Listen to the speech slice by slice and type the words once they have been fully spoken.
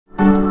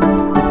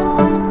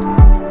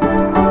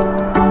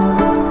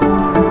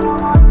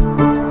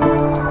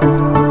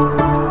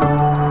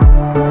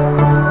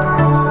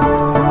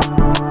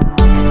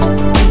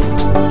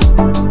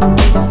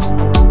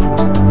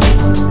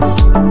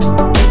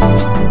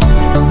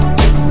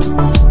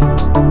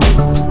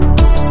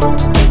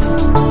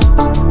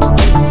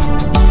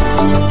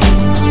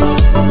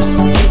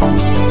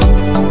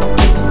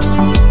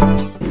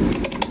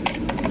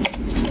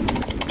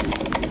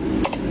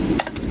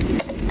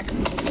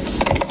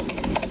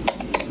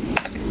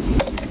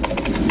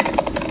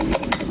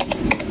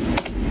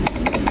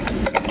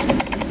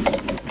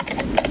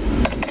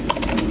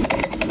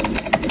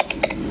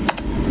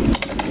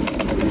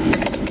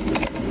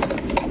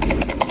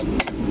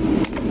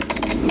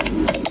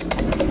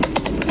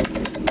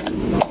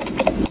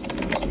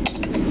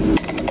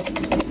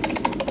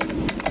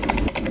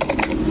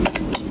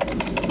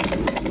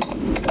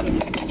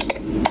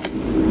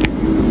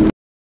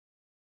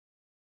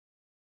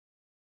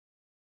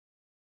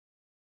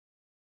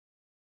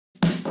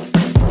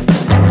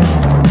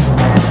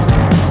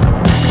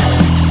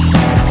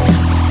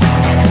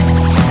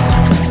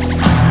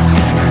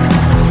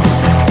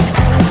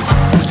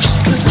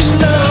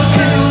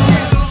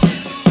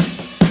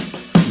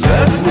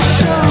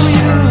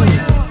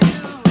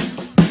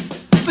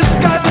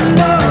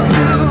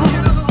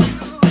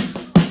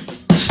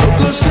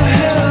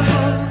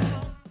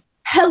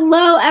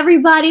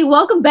everybody.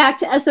 Welcome back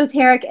to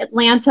Esoteric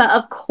Atlanta.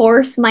 Of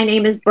course, my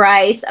name is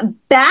Bryce.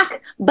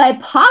 Back by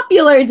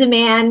popular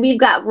demand, we've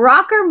got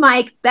Rocker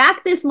Mike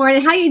back this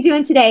morning. How you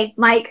doing today,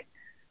 Mike?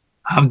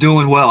 I'm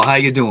doing well. How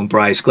you doing,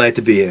 Bryce? Glad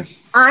to be here.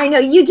 I know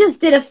you just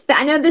did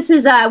I know this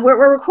is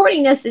we're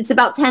recording this. It's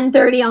about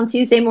 10:30 on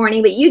Tuesday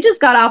morning, but you just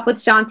got off with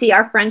Shanti,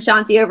 our friend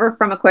Shanti over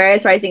from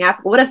Aquarius Rising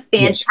Africa. What a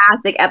Yes.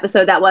 fantastic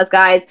episode that was,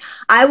 guys.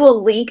 I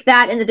will link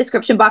that in the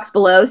description box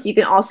below, so you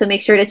can also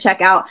make sure to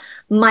check out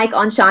Mike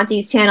on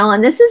Shanti's channel.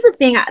 And this is the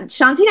thing,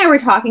 Shanti and I were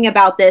talking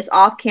about this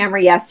off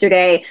camera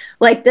yesterday.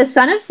 Like the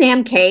Son of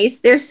Sam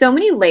case, there's so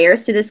many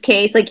layers to this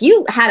case. Like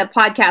you had a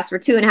podcast for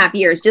 2.5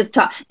 years, just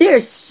talk.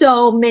 There's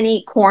so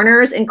many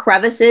corners and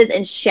crevices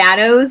and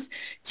shadows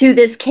to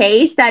this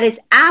case that is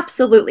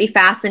absolutely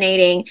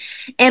fascinating.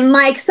 And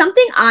Mike,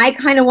 something I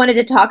kind of wanted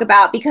to talk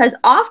about, because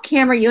off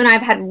camera, you and I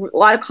have had a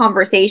lot of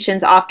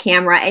conversations off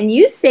camera, and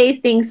you say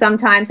things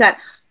sometimes that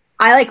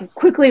I like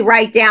quickly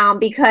write down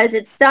because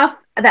it's stuff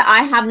that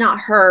I have not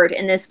heard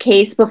in this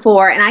case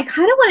before. And I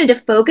kind of wanted to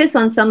focus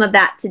on some of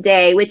that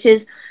today, which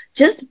is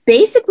just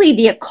basically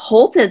the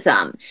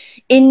occultism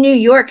in New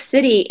York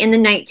City in the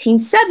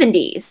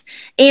 1970s.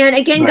 And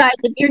again, Right. guys,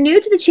 if you're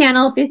new to the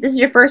channel, if this is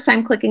your first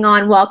time clicking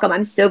on, welcome.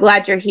 I'm so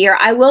glad you're here.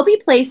 I will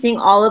be placing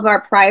all of our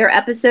prior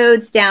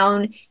episodes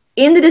down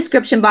in the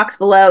description box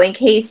below in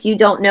case you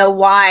don't know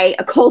why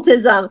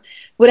occultism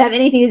would have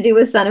anything to do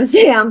with Son of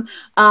Sam.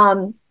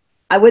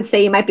 I would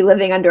say you might be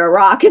living under a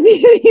rock if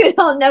you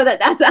don't know that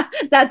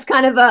that's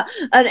kind of a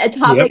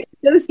topic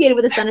associated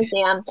with the Son of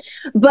Sam.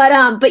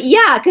 But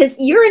yeah, because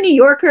you're a New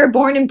Yorker,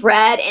 born and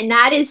bred, and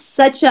that is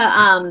such like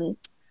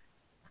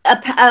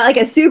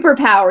a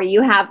superpower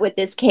you have with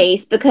this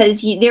case,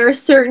 because there are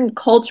certain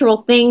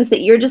cultural things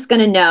that you're just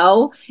going to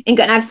know, and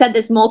I've said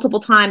this multiple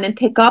times, and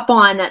pick up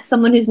on that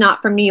someone who's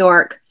not from New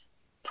York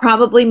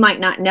probably might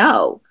not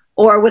know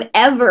or would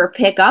ever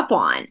pick up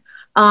on.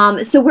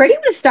 So where do you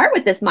want to start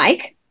with this,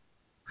 Mike?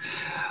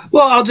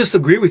 Well, I'll just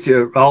agree with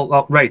you.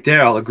 Right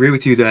there, I'll agree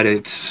with you that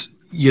it's,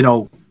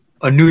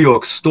 a New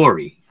York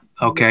story,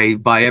 okay,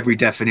 by every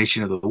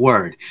definition of the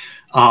word.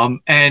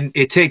 And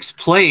it takes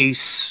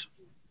place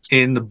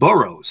in the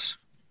boroughs,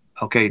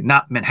 okay,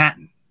 not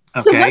Manhattan.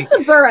 So Okay. what's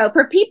a borough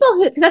for people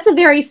who, because that's a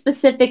very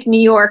specific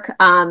New York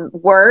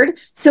word.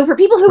 So for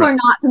people who Right. are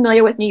not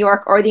familiar with New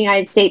York or the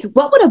United States,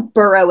 what would a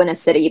borough in a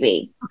city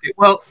be? Okay.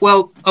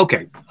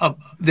 Okay.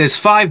 There's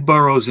 5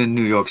 boroughs in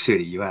New York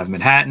City. You have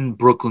Manhattan,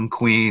 Brooklyn,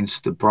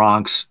 Queens, the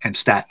Bronx, and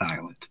Staten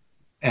Island.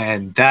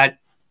 And that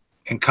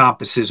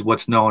encompasses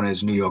what's known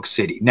as New York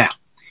City. Now,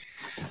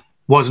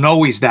 wasn't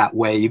always that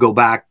way. You go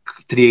back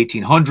to the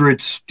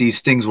 1800s,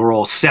 these things were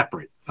all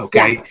separate,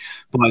 okay? Yeah.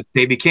 But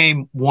they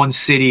became one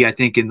city, I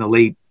think, in the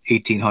late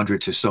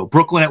 1800s or so.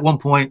 Brooklyn at one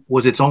point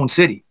was its own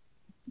city,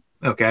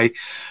 okay?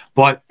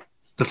 But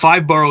the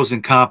 5 boroughs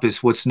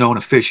encompass what's known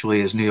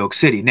officially as New York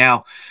City.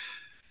 Now,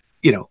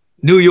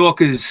 New York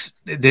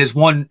there's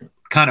one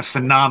kind of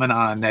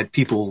phenomenon that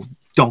people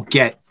don't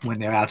get when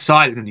they're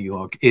outside of New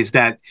York, is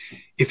that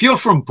if you're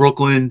from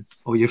Brooklyn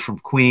or you're from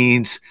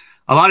Queens,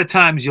 a lot of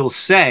times you'll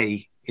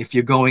say, if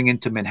you're going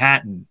into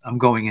Manhattan, I'm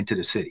going into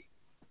the city.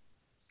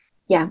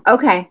 Yeah.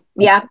 Okay.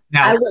 Yeah.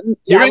 Now, I wouldn't.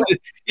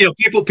 Yeah.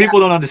 people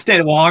don't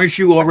understand. Well, aren't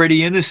you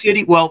already in the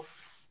city? Well,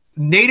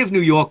 native New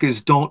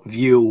Yorkers don't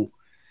view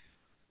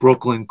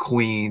Brooklyn,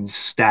 Queens,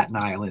 Staten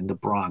Island, the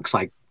Bronx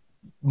like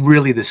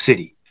really the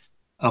city.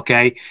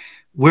 Okay,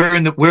 we're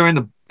in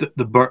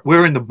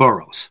the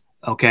boroughs.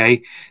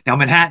 Okay, now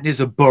Manhattan is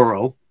a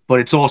borough, but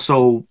it's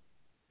also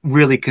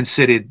really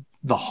considered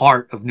the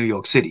heart of New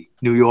York City,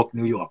 New York,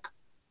 New York.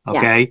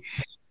 Okay,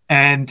 yeah.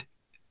 And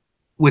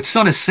with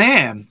Son of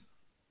Sam,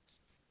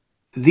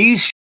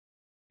 these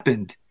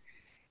happened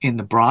in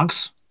the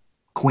Bronx,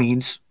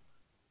 Queens,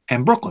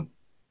 and Brooklyn.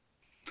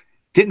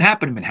 Didn't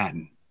happen in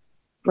Manhattan.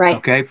 Right.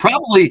 Okay.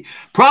 Probably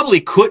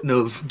couldn't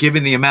have,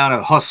 given the amount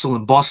of hustle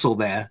and bustle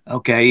there.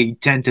 Okay. They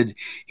tended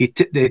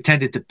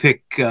to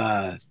pick,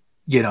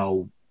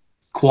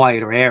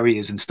 quieter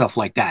areas and stuff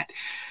like that.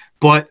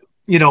 But,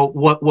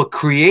 what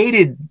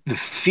created the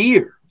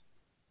fear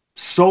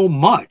so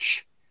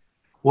much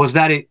was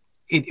that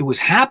it was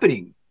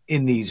happening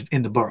in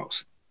the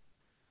boroughs.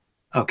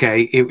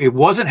 Okay. It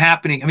wasn't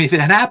happening. I mean, if it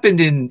had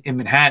happened in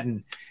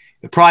Manhattan,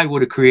 it probably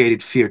would have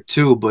created fear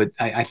too, but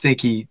I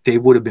think they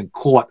would have been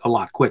caught a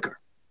lot quicker.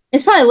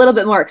 It's probably a little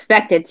bit more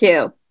expected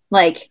too.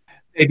 Like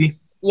maybe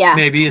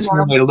it's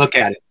one way to look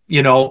at it,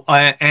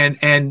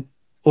 and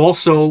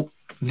also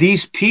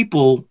these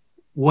people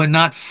were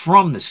not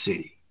from the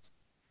city;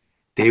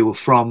 they were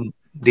from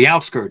the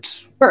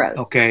outskirts. Boroughs.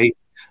 Okay,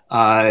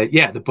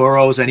 the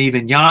boroughs, and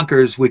even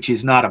Yonkers, which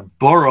is not a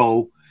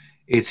borough,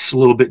 it's a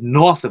little bit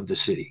north of the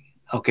city.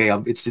 Okay,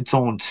 it's its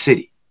own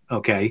city.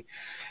 Okay,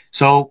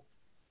 so.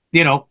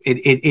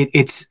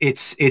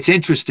 It's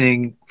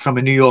interesting from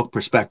a New York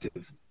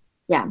perspective.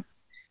 Yeah.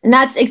 And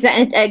that's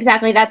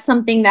exactly that's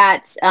something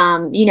that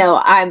you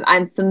know,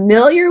 I'm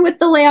familiar with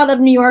the layout of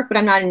New York, but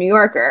I'm not a New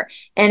Yorker.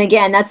 And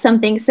again, that's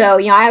something. So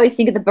you know, I always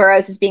think of the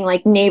boroughs as being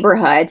like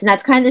neighborhoods, and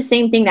that's kind of the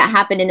same thing that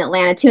happened in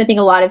Atlanta too. I think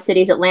a lot of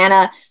cities,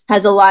 Atlanta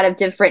has a lot of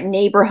different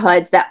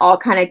neighborhoods that all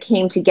kind of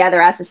came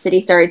together as the city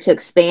started to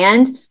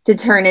expand to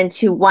turn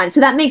into one. So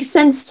that makes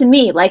sense to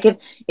me. Like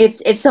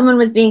if someone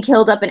was being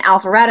killed up in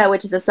Alpharetta,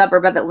 which is a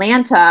suburb of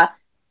Atlanta,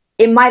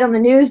 it might on the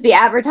news be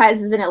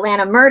advertised as an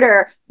Atlanta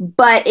murder,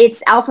 but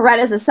it's Alpharetta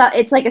is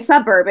it's like a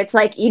suburb. It's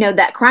like, you know,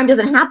 that crime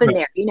doesn't happen Right.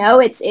 there, you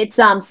know,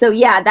 so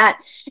yeah, that,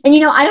 and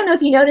you know, I don't know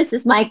if you noticed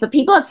this, Mike, but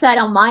people have said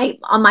on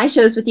my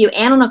shows with you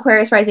and on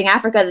Aquarius Rising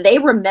Africa, they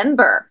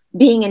remember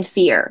being in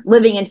fear,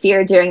 living in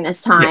fear during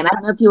this Yeah. time. I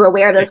don't know if you were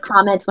aware of those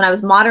comments when I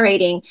was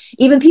moderating.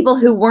 Even people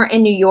who weren't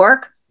in New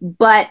York,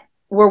 but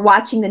were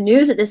watching the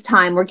news at this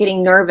time were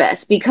getting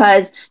nervous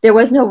because there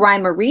was no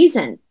rhyme or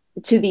reason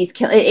to these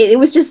kills. It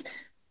was just,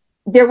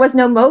 there was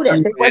no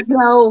motive. There was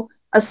no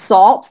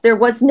assault. There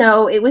was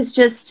no, it was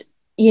just,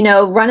 you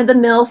know, run of the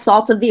mill,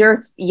 salt of the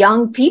earth,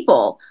 young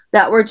people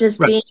that were just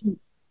Right. being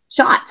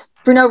shot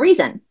for no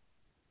reason.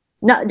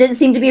 No, didn't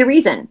seem to be a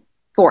reason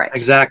for it.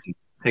 Exactly.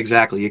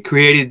 Exactly. It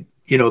created,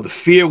 you know, the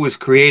fear was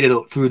created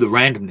through the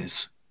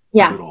randomness of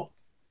Yeah. it all.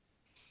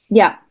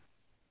 Yeah.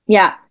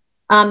 Yeah.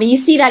 And you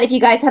see that if you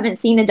guys haven't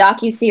seen the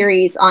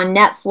docu-series on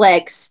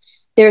Netflix,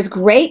 there's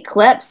great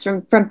clips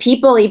from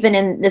people even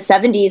in the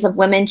 70s of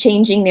women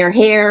changing their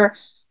hair,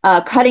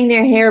 cutting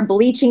their hair,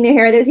 bleaching their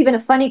hair. There's even a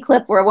funny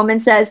clip where a woman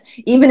says,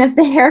 even if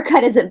the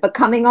haircut isn't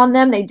becoming on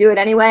them, they do it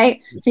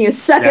anyway. So you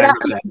suck it Yeah,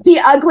 up, be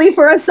ugly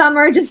for a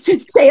summer just to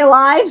stay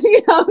alive,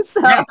 you know?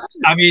 So yeah.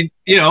 I mean,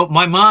 you know,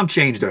 my mom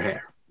changed her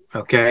hair,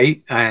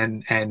 okay,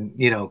 and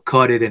you know,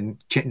 cut it and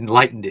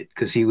lightened it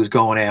because he was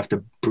going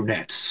after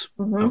brunettes,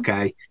 mhm.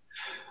 okay.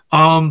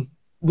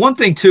 One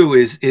thing too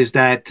is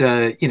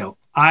that you know,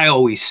 I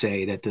always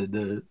say that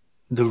the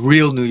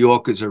real New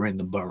Yorkers are in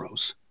the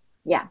boroughs,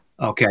 Yeah.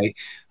 okay.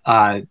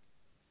 Uh,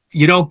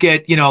 you don't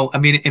get, you know, I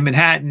mean, in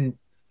Manhattan,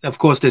 of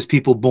course, there's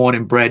people born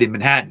and bred in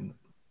Manhattan.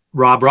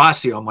 Rob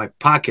Rossi on my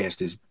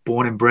podcast is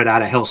born and bred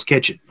out of Hell's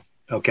Kitchen,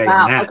 okay, in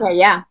Wow. Manhattan. Okay.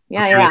 Yeah.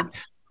 Yeah. Okay.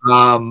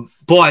 Yeah.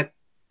 But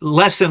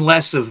less and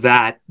less of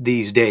that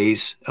these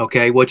days.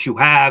 Okay. What you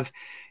have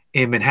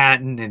in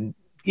Manhattan and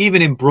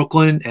even in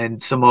Brooklyn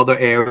and some other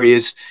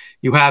areas,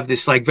 you have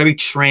this like very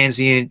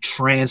transient,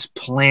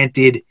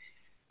 transplanted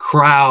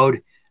crowd.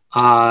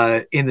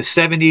 In the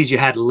 70s, you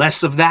had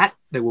less of that.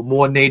 There were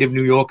more native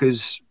New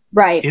Yorkers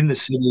Right. in the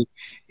city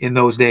in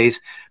those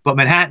days. But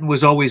Manhattan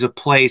was always a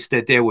place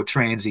that there were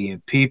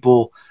transient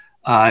people.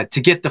 To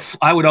get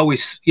I would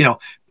always, you know,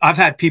 I've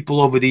had people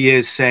over the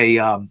years say,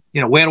 you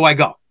know, where do I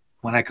go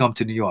when I come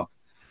to New York?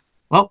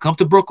 Well, come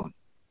to Brooklyn,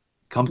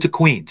 come to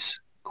Queens.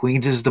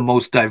 Queens is the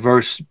most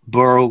diverse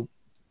borough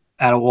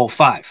out of all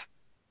five.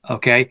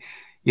 Okay.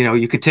 You know,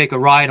 you could take a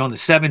ride on the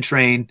 7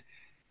 train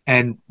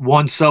and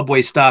one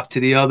subway stop to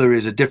the other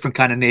is a different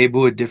kind of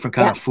neighborhood, different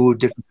kind Yeah. of food,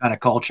 different kind of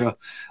culture.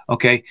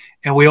 Okay.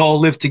 And we all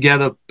live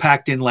together,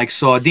 packed in like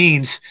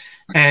sardines.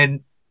 And,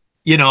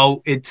 you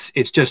know, it's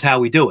just how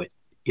we do it,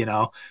 you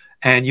know,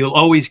 and you'll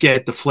always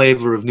get the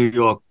flavor of New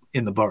York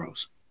in the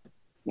boroughs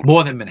Yeah.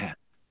 more than Manhattan.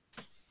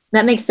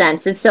 That makes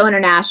sense. It's so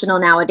international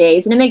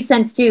nowadays. And it makes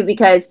sense too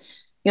because,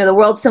 you know, the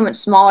world's so much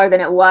smaller than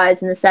it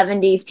was in the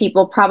 70s.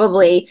 People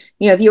probably,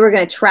 you know, if you were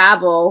going to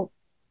travel,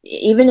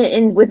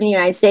 even within the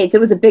United States, it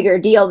was a bigger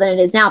deal than it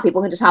is now.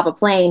 People can just hop a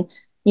plane,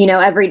 you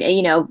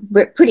know,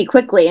 pretty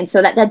quickly. And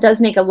so that does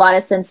make a lot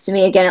of sense to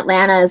me. Again,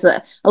 Atlanta is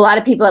a lot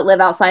of people that live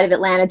outside of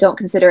Atlanta don't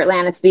consider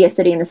Atlanta to be a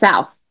city in the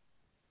South.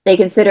 They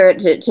consider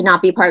it to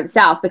not be part of the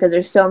South because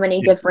there's so many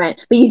Yeah.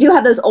 different, but you do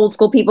have those old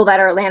school people that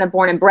are Atlanta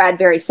born and bred,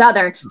 very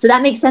Southern. So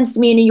that makes sense to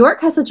me. And New York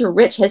has such a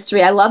rich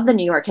history. I love the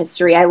New York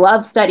history. I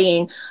love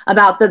studying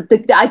about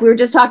like we were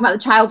just talking about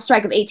the child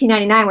strike of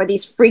 1899, where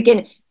these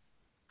freaking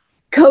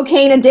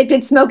cocaine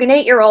addicted smoking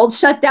 8-year-olds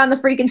shut down the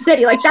freaking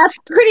city. Like that's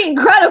pretty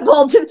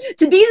incredible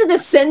to be the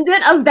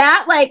descendant of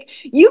that. Like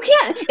you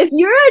can't, if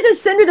you're a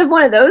descendant of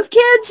one of those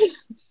kids,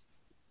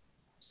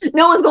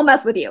 no one's gonna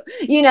mess with you,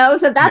 you know.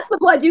 So that's the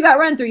blood you got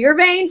running through your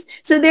veins.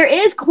 So there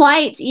is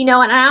quite, you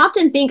know, and I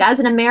often think as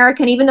an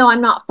American, even though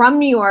I'm not from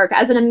New York,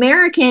 as an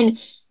American,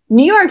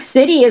 New York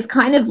City is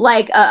kind of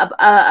like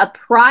a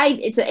pride.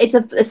 It's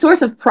a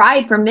source of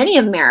pride for many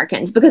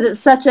Americans because it's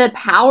such a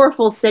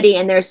powerful city,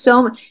 and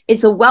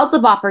it's a wealth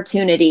of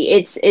opportunity.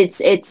 It's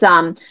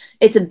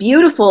a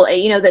beautiful,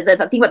 you know,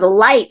 the thing about the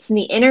lights and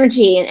the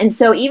energy, and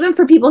so even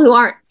for people who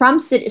aren't from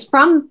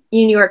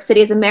New York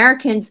City, as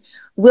Americans,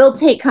 will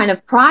take kind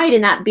of pride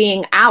in that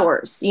being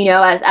ours, you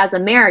know, as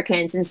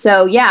Americans. And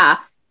so yeah,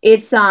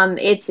 it's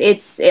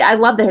I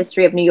love the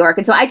history of New York.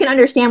 And so I can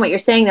understand what you're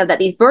saying though, that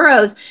these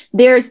boroughs,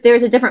 there's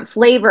a different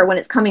flavor when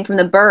it's coming from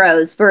the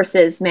boroughs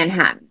versus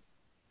Manhattan.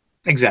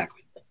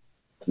 Exactly.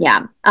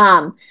 Yeah.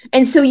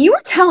 And so you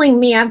were telling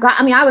me,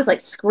 I was like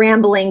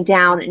scrambling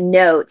down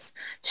notes.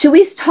 Should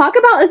we talk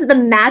about, is it the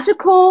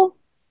Magical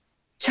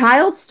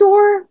Child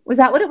Store? Was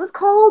that what it was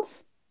called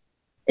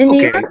in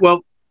New Okay. York?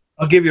 Well,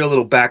 I'll give you a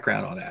little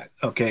background on that.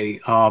 Okay.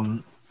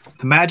 The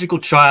Magical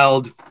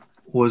Child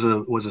was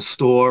a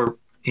store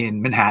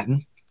in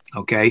Manhattan,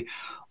 okay,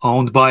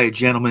 owned by a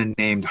gentleman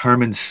named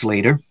Herman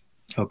Slater.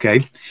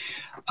 Okay.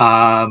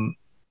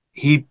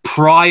 He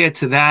prior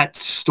to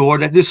that store,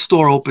 that this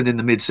store opened in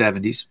the mid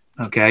 70s.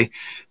 Okay.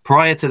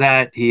 Prior to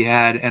that, he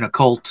had an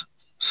occult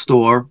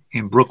store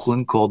in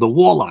Brooklyn called the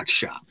Warlock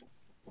Shop.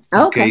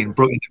 Okay, in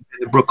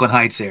the Brooklyn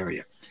Heights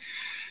area.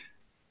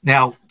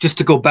 Now, just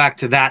to go back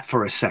to that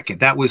for a second,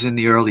 that was in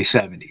the early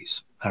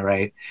 70s. All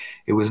right.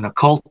 It was an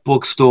occult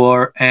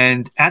bookstore.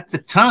 And at the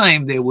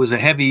time, there was a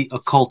heavy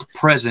occult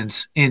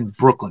presence in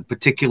Brooklyn,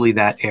 particularly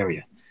that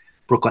area,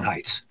 Brooklyn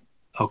Heights.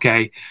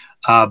 Okay.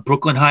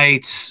 Brooklyn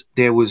Heights,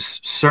 there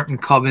was certain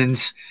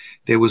covens.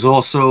 There was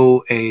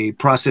also a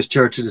Process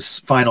Church of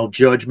the Final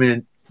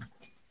Judgment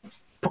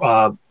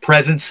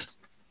presence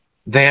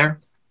there.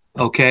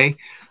 Okay.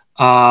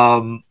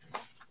 And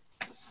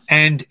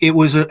it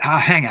was a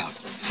hangout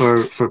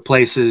for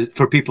places,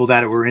 for people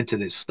that were into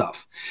this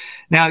stuff.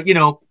 Now, you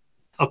know,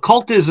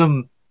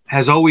 occultism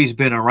has always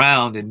been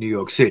around in New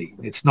York City.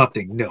 It's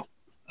nothing new.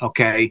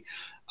 Okay.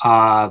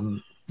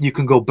 You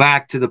can go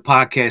back to the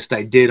podcast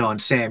I did on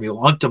Samuel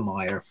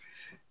Untermeyer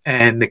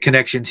and the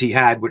connections he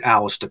had with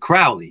Aleister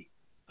Crowley,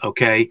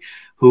 okay,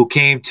 who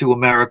came to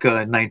America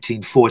in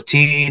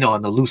 1914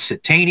 on the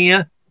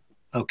Lusitania,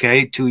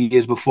 okay, 2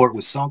 years before it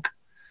was sunk.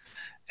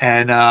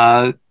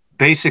 And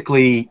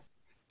basically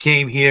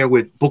came here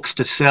with books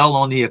to sell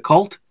on the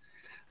occult,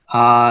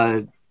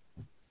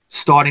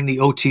 starting the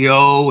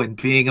OTO and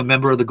being a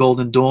member of the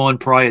Golden Dawn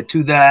prior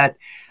to that.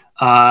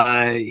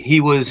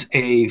 He was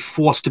a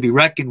force to be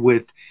reckoned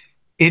with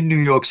in New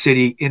York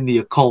City in the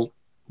occult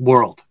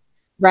world.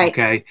 Right.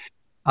 Okay.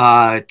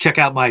 Check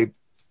out my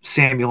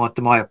Samuel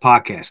Untermeyer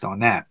podcast on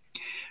that.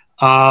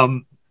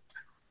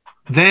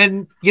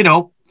 Then, you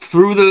know,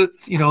 through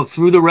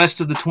the rest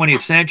of the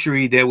 20th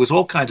century, there was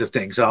all kinds of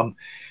things.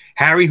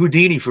 Harry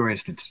Houdini, for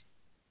instance.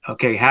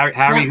 Okay.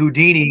 Harry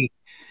Houdini,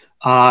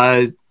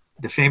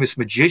 the famous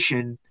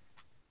magician,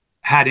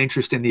 had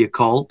interest in the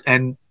occult.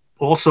 And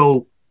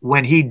also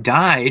when he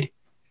died,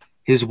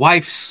 his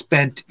wife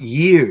spent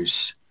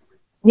years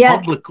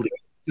publicly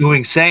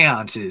doing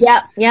seances.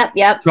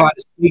 Yep. Try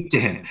to speak to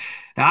him.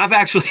 Now, I've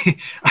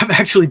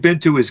actually been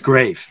to his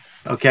grave,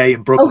 okay,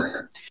 in Brooklyn.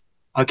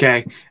 Oh.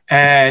 Okay.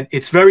 And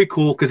it's very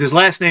cool because his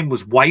last name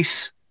was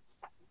Weiss.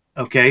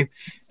 Okay.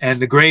 And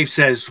the grave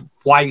says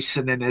Weiss,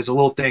 and then there's a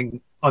little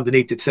thing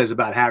underneath that says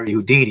about Harry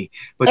Houdini.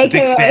 But it's a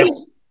big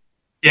family.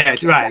 Yeah,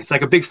 it's right. It's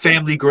like a big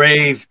family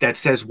grave that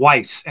says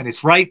Weiss, and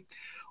it's right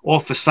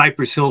off of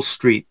Cypress Hill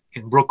Street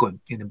in Brooklyn,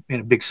 in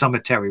a big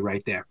cemetery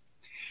right there.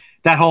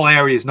 That whole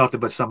area is nothing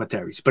but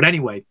cemeteries. But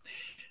anyway,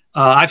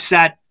 I've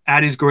sat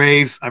at his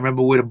grave. I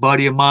remember with a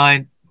buddy of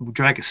mine, we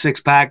drank a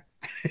 6-pack,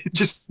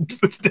 just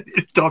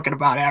talking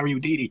about Harry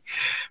Houdini.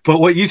 But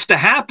what used to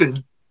happen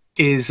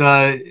is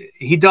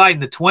he died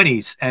in the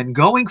 20s, and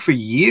going for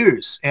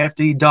years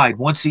after he died,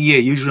 once a year,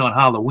 usually on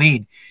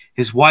Halloween,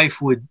 his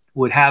wife would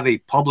have a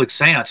public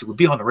seance. It would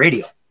be on the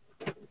radio.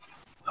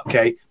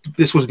 Okay.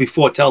 This was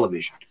before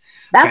television.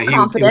 That's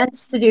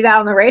confidence to do that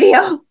on the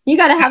radio. You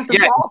got to have some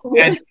balls.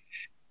 And,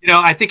 you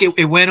know, I think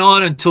it went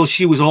on until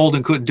she was old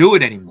and couldn't do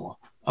it anymore.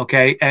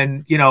 Okay.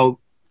 And, you know,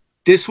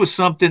 this was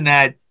something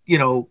that, you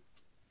know,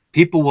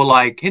 people were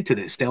like into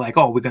this. They're like,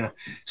 oh, we're going to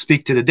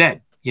speak to the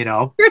dead, you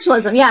know.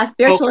 Spiritualism. Yeah.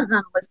 Spiritualism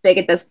was big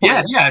at this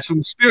point. Yeah. It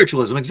was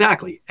spiritualism.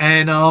 Exactly.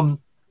 And, you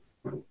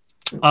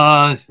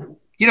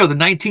know, the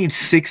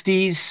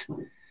 1960s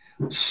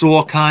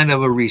saw kind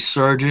of a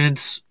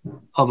resurgence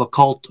of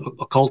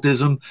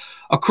occultism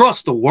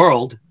across the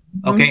world.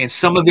 Okay. And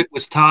some of it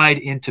was tied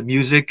into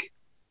music.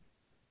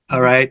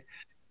 All right.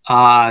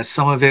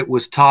 Some of it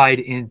was tied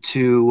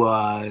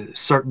into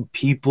certain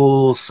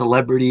people,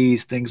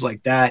 celebrities, things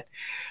like that.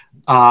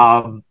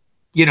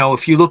 You know,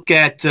 if you look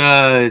at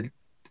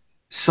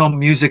some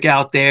music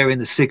out there in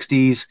the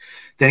 60s,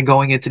 then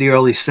going into the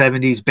early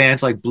 70s,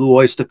 bands like Blue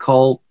Oyster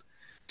Cult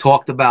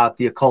talked about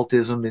the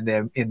occultism in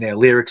their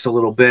lyrics a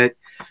little bit.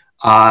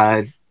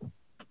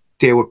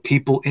 There were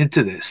people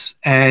into this.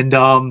 And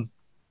by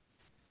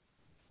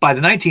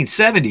the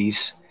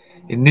 1970s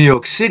in New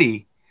York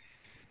City,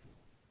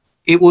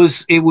 it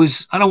was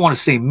I don't want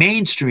to say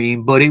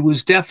mainstream, but it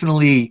was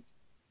definitely,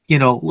 you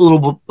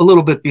know, a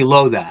little bit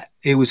below that.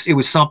 It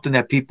was something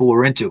that people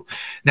were into.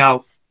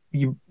 Now,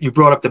 you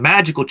brought up the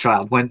Magical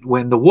Child.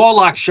 When the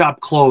Warlock shop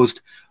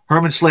closed,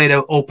 Herman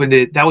Slater opened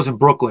it. That was in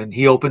Brooklyn.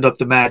 He opened up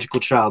the Magical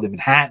Child in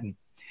Manhattan.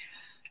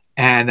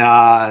 And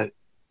I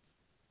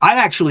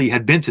actually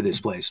had been to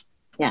this place.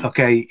 Yeah.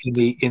 Okay,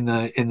 in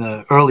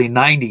the early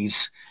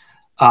 90s.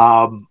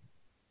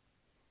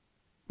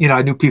 You know,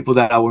 I knew people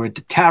that were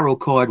into tarot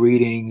card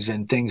readings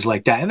and things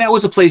like that. And that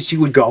was a place you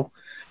would go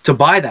to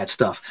buy that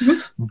stuff.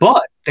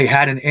 But they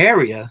had an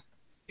area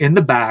in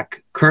the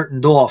back,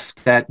 curtained off,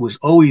 that was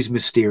always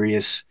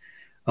mysterious.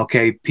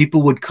 Okay,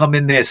 people would come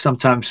in there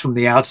sometimes from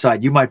the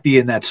outside. You might be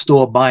in that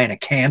store buying a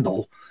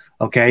candle,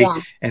 okay,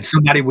 and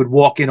somebody would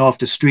walk in off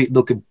the street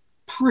looking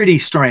pretty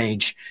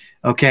strange,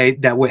 okay,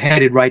 that were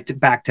headed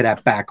back to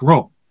that back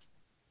room.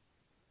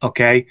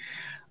 Okay.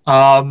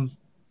 I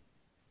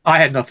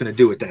had nothing to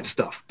do with that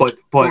stuff, but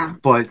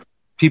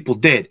people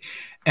did.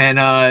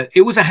 And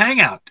it was a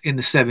hangout in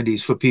the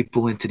 70s for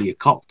people into the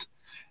occult.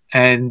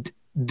 And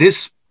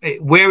this,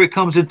 where it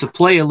comes into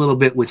play a little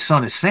bit with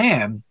Son of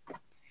Sam, a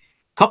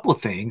couple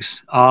of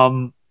things.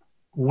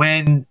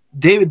 When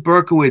David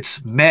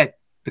Berkowitz met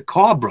the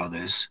Carr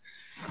brothers,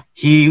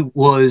 he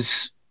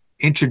was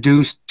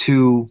introduced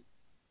to,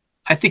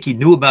 I think he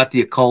knew about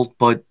the occult,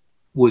 but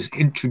was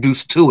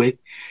introduced to it.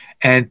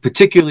 And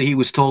particularly, he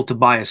was told to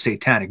buy a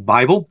satanic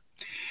Bible.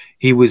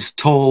 He was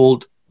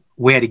told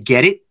where to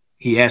get it.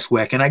 He asked,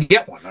 where can I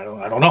get one? I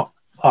don't know.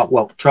 Oh,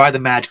 well, try the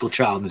Magical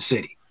Child in the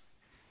City.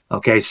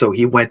 Okay, so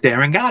he went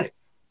there and got it.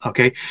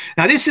 Okay,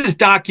 now this is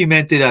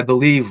documented, I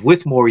believe,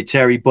 with Maury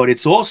Terry, but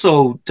it's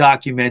also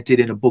documented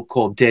in a book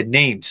called Dead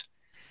Names.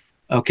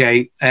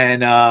 Okay,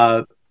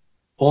 and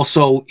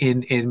also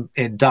in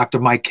Dr.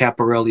 Mike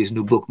Caparelli's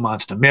new book,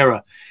 Monster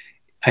Mirror,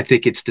 I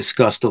think it's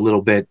discussed a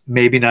little bit,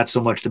 maybe not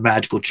so much the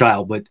magical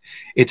child, but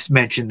it's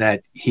mentioned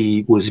that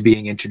he was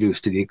being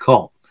introduced to the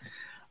occult.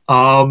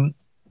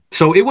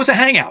 So it was a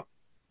hangout,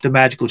 the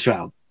magical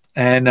child.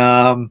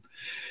 And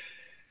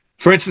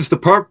for instance,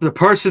 the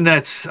person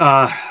that's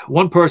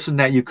one person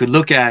that you could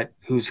look at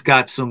who's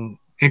got some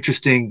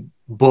interesting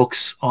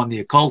books on the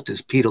occult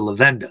is Peter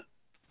Levenda.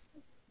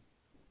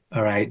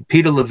 All right.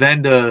 Peter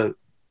Levenda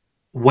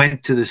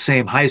went to the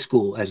same high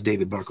school as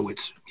David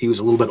Berkowitz. He was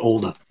a little bit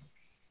older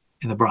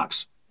in the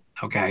Bronx.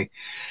 Okay.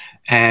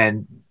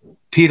 And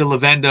Peter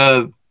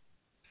Levenda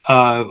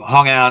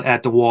hung out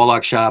at the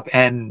Warlock shop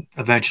and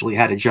eventually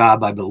had a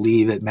job, I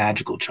believe, at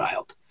Magical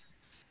Child.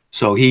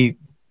 So he,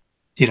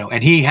 you know,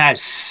 and he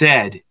has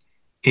said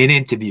in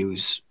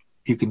interviews,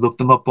 you can look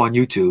them up on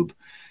YouTube,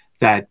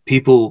 that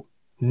people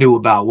knew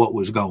about what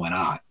was going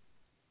on,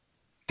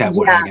 that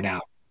were hanging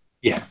out.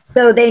 Yeah.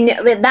 So they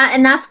knew that,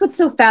 and that's what's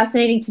so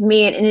fascinating to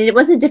me. And it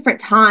was a different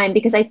time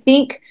because I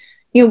think,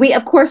 you know, we,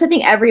 of course, I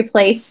think every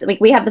place,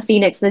 like we have the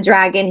Phoenix and the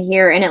Dragon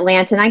here in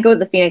Atlanta, and I go to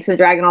the Phoenix and the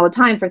Dragon all the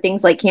time for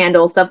things like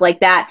candles, stuff like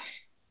that.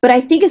 But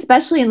I think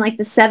especially in like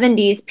the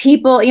 70s,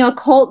 people, you know,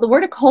 occult, the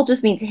word occult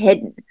just means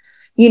hidden,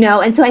 you know,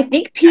 and so I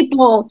think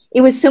people,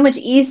 it was so much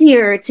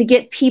easier to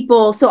get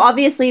people. So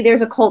obviously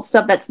there's occult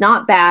stuff that's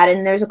not bad,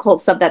 and there's occult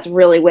stuff that's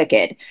really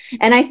wicked.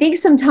 And I think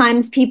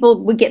sometimes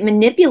people would get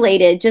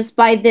manipulated just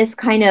by this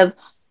kind of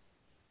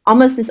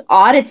almost this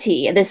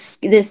oddity, this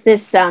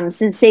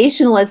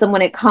sensationalism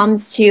when it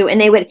comes to,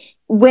 and they would,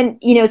 when,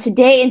 you know,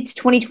 today in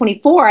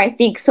 2024, I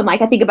think, so Mike,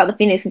 I think about the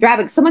Phoenix and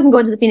Dragon, someone can go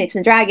into the Phoenix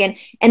and Dragon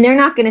and they're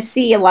not going to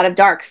see a lot of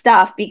dark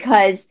stuff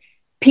because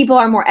people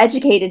are more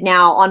educated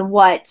now on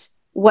what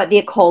the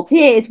occult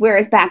is,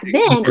 whereas back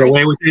then, get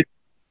away with it.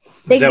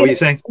 Is that what you're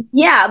saying?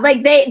 Yeah,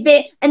 like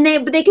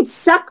they could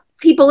suck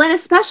people in,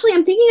 especially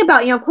I'm thinking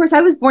about, you know, of course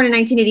I was born in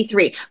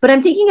 1983, but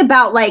I'm thinking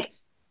about like,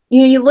 you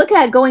know, you look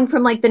at going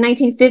from like the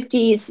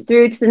 1950s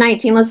through to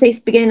the let's say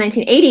beginning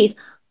 1980s,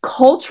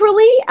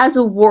 culturally as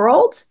a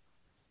world,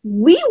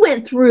 we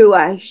went through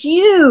a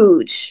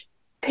huge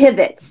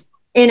pivot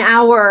in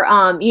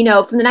our, you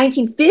know, from the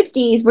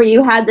 1950s where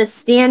you had the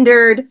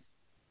standard,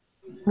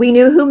 we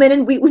knew who men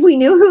and we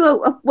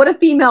knew what a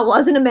female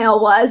was and a male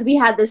was. We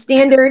had the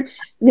standard,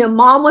 you know,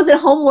 mom was at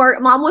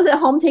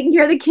home taking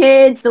care of the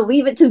kids, the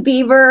Leave It to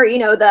Beaver,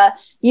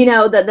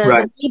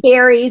 the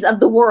berries of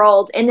the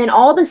world. And then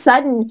all of a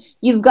sudden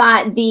you've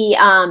got the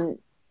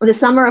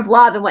Summer of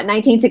Love in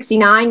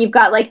 1969, you've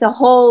got like the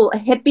whole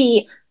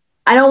hippie,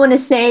 I don't want to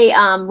say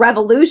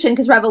revolution,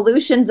 because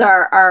revolutions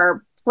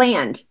are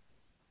planned.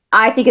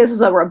 I think this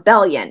was a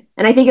rebellion,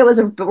 and I think it was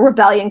a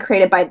rebellion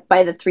created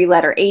by the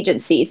three-letter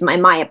agencies,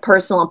 my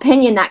personal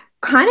opinion, that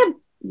kind of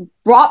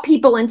brought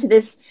people into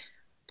this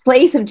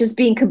place of just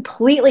being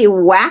completely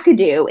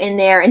wackadoo in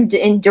there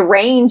and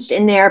deranged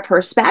in their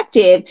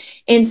perspective.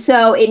 And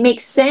so it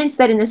makes sense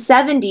that in the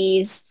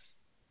 70s,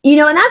 you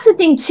know, and that's the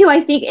thing too,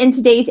 I think in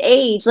today's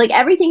age, like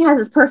everything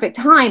has its perfect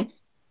time.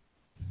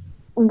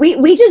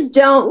 We just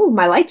don't, ooh,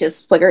 my light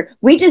just flickered.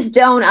 We just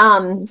don't,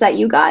 is that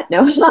you, God? No,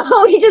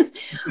 God's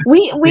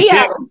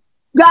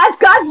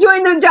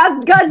joined us,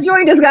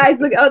 guys.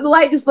 Look, oh, the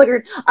light just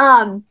flickered.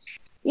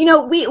 You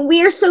know,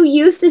 we are so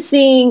used to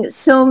seeing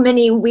so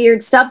many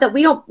weird stuff that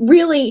we don't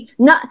really,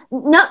 not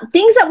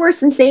things that were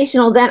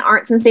sensational then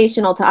aren't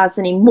sensational to us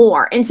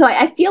anymore. And so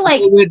I feel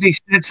like we're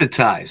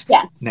desensitized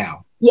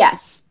now.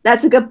 Yes,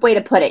 that's a good way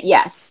to put it.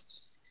 Yes.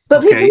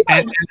 But okay,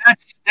 and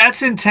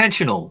that's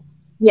intentional.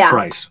 Yeah.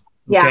 Bryce.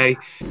 Yeah. Okay.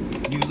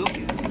 You look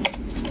at